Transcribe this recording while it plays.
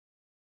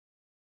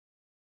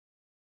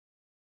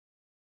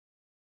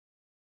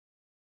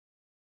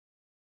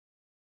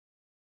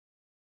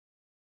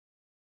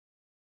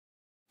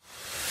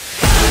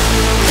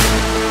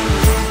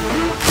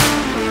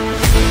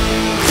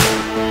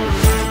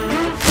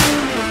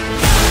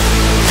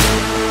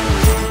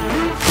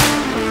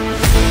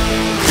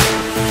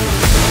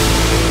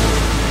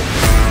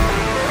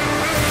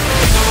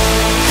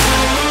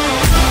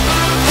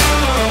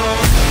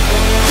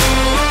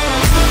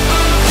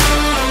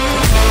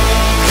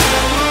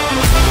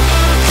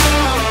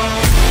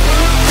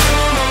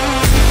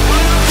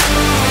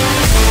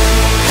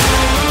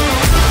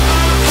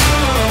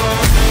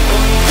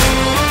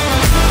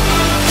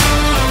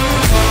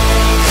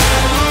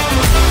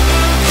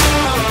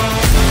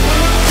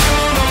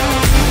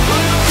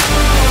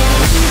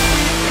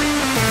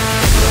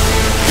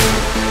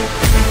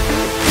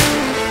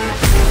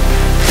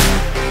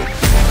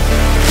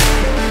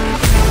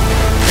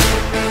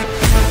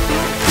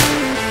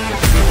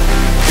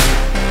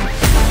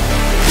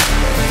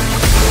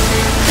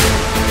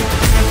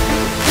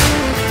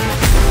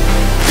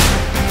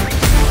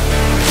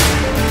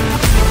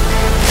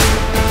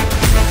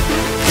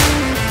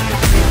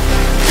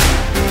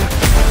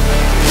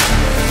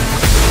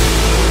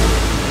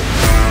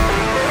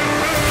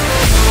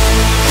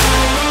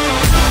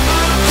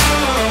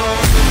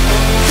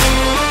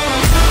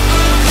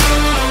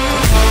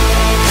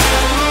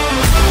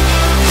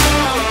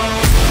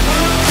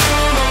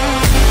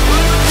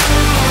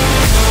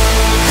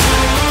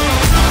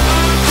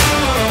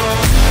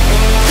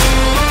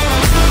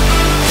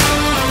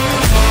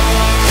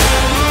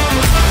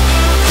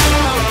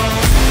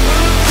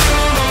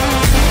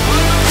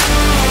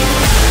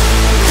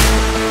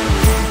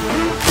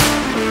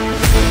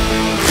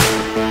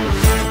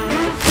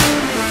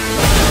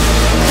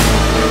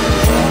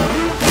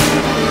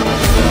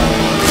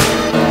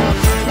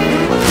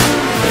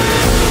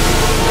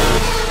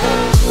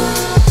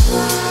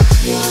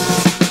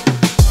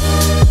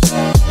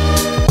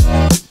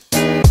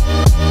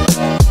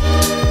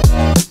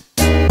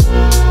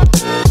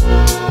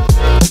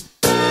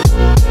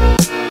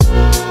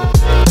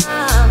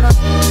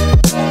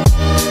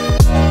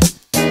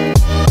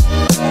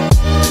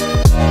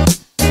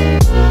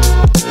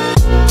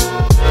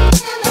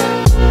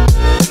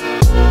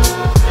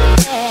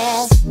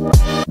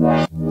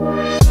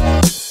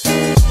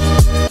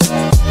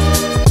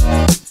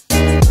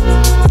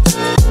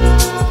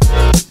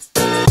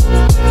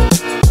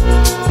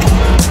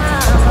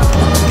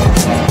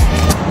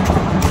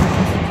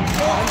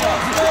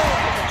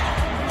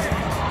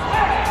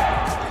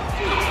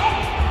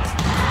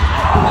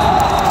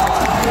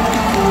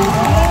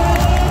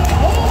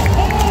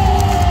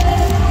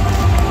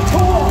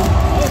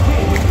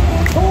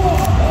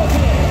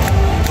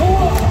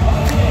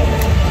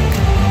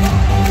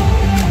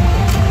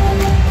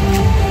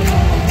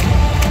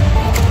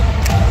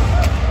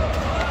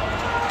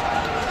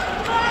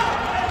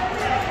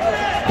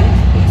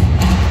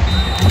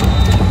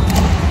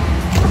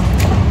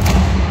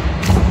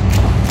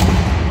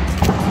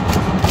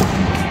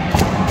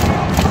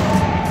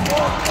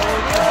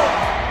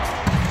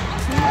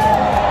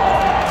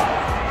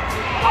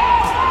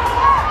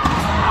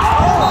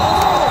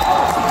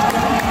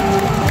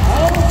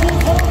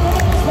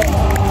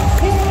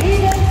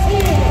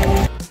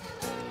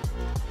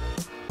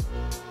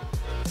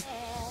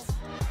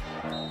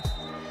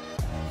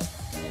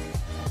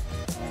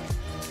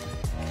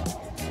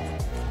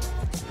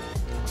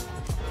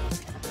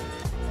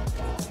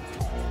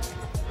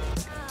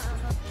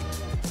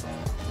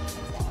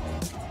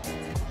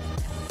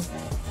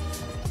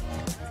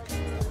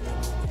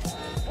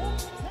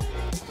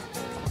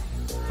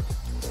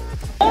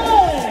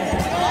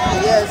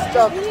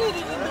Stop.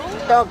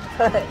 Stop.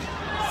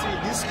 See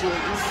this goal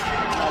is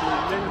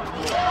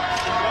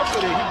after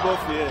they hit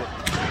off here.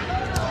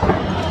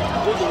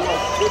 Go the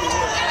work, go the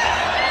work.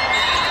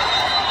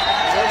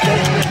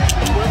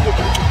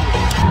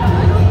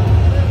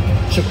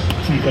 슉,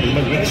 불가능만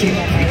외치고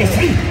우리가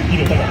사이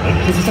이러다가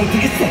랭크 세상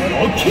되겠어.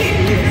 오케이.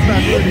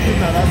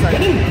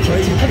 나는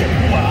저지하는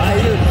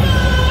와이를.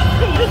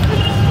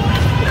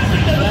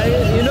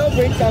 You know,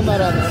 bring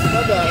camera.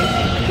 Bye-bye.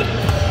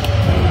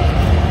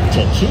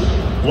 저축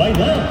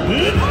와이나.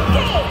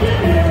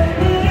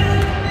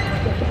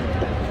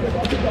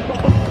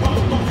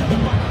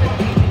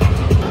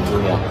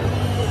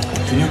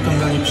 근육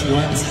건강이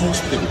필요한 40,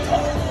 50대부터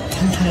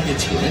탄탄하게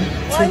채우는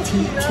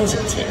프로틴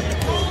프로젝트.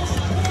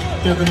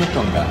 뼈 근육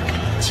건강,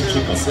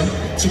 지킬 것은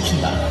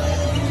지킨다.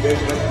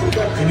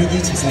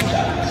 근육이 재산이다.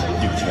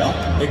 뉴케어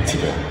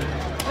액티브.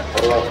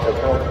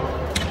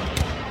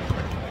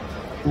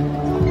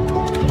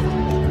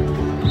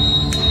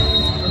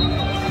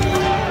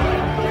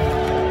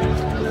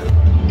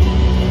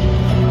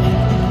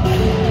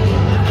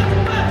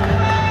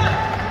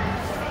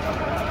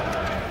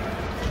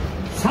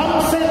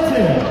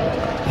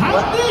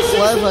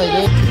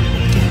 Wi-Fi.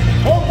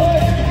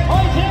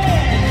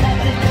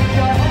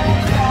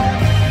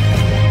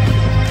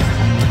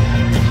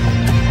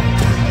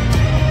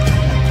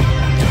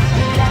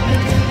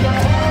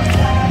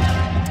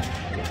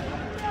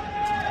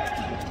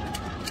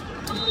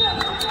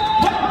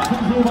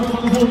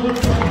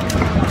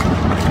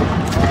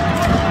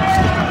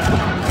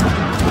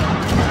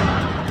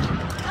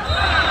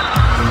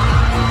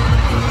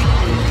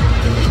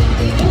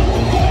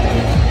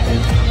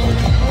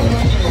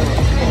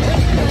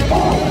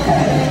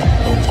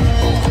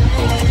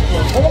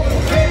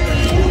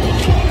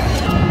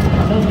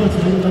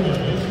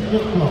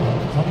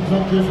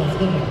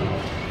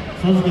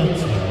 선수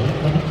교체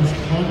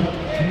 490번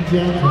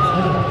김지한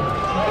선수입니다.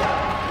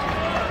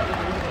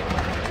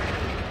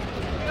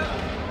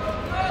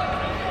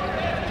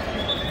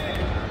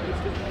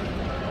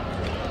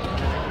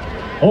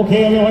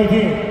 오케이, 형님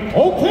화이팅!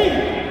 오케이!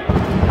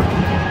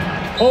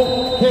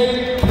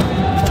 오케이!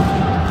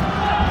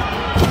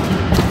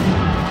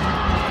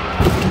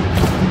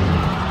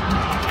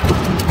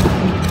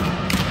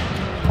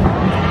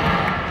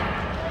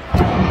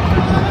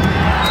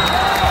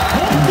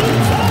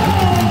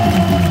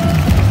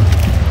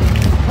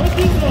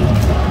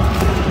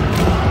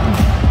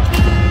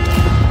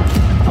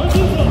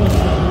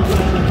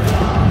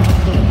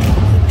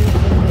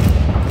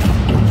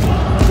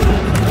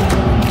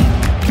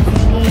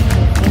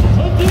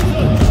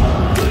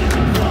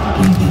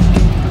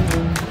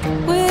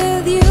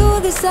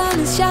 Sun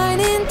is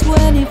shining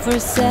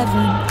 24/7.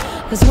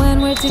 Cause when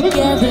we're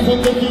together,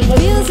 it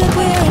feels like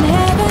we're in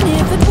heaven.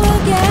 If it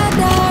will get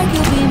dark,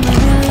 you'll be my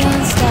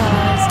million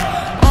stars.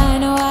 I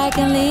know I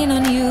can lean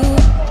on you.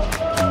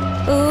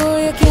 Ooh,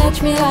 you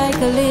catch me like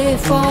a leaf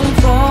falling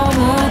from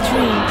a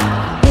tree.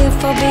 If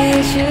I'll be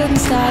a shooting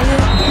star, you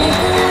make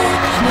a wish.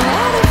 No,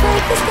 I don't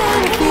fake this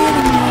kind of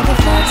feeling, never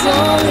felt so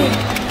real.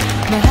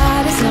 My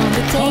heart is on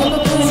the table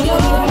cause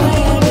you're my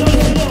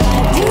everything.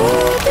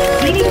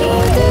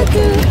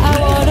 I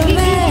wanna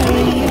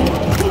marry you.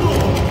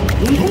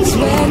 Cause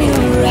when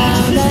you're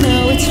around I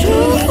know it's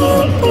true.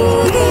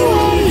 The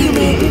way you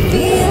make me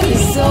feel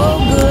is so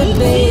good,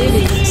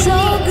 baby. So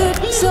good,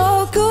 so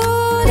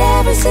good.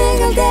 Every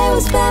single day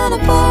we spend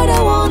apart,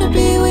 I wanna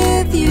be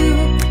with you.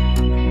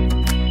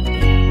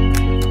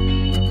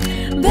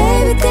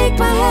 Baby, take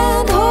my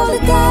hand, hold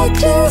it tight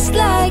just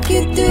like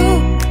you do.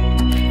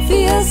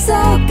 Feels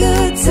so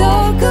good, so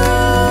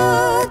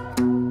good.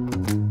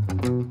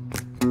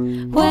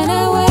 When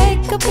I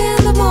wake up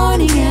in the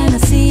morning and I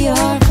see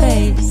your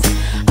face,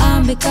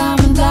 I'm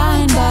becoming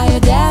blind by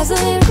your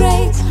dazzling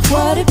grace.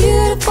 What a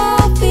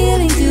beautiful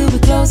feeling to be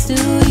close to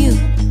you.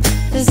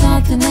 There's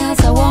nothing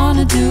else I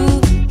wanna do.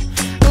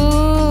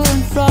 Ooh,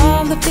 and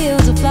from the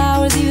fields of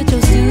flowers you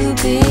chose to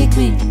pick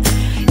me.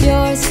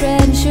 You're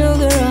spreading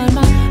sugar on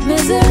my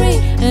misery.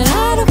 And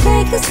I don't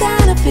fake this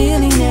kind of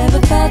feeling, never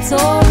felt so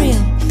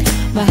real.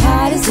 My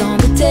heart is on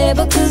the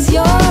table cause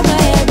you're my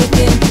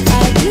everything.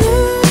 I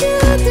do.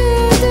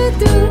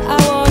 I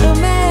wanna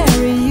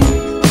marry you.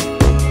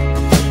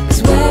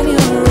 Cause when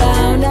you're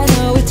around I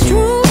know it's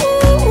true.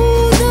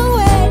 The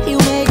way you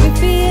make me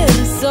feel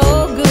is so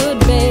good,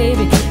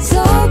 baby.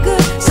 So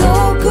good, so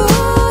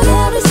good.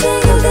 Every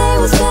single day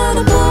we spend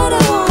apart,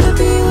 I wanna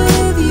be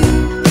with you.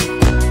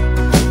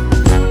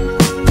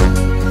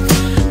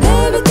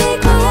 Baby,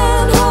 take my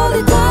hand, hold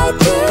it tight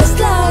just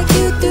like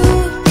you do.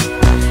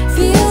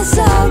 Feels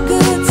so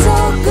good, so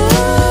good.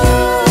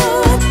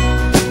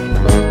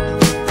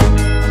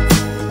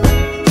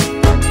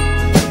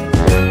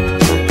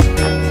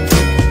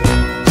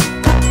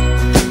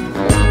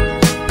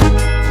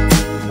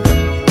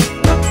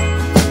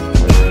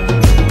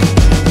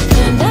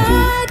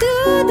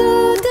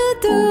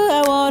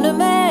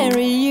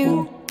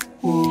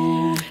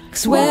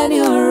 When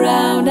you're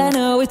around I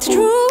know it's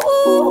true.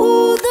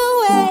 The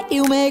way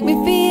you make me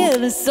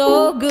feel is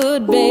so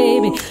good,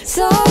 baby.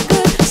 So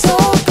good, so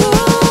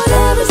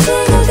good. Every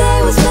single day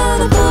we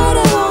spend apart,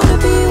 I wanna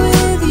be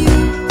with you.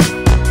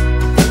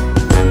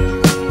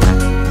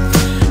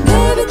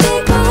 Baby,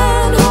 take my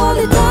hand, hold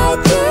it tight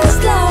just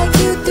like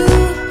you do.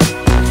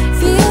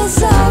 Feels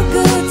so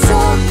good,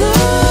 so good.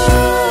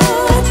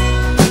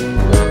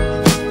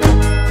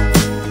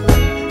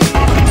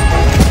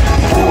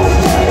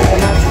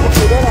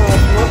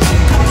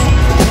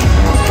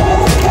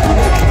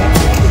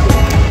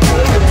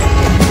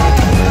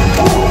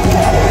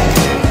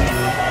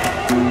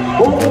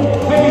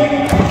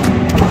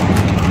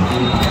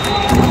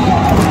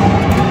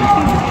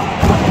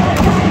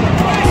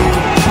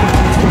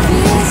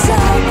 Feels so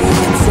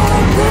good, so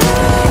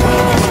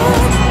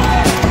good.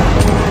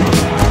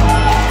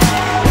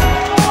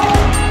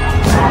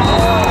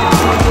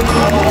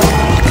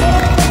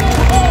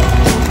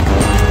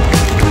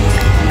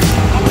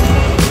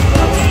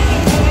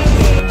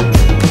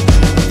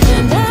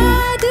 And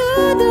I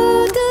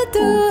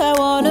do, I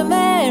wanna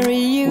marry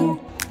you.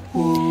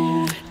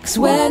 'Cause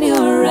when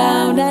you're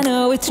around, I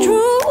know it's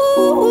true.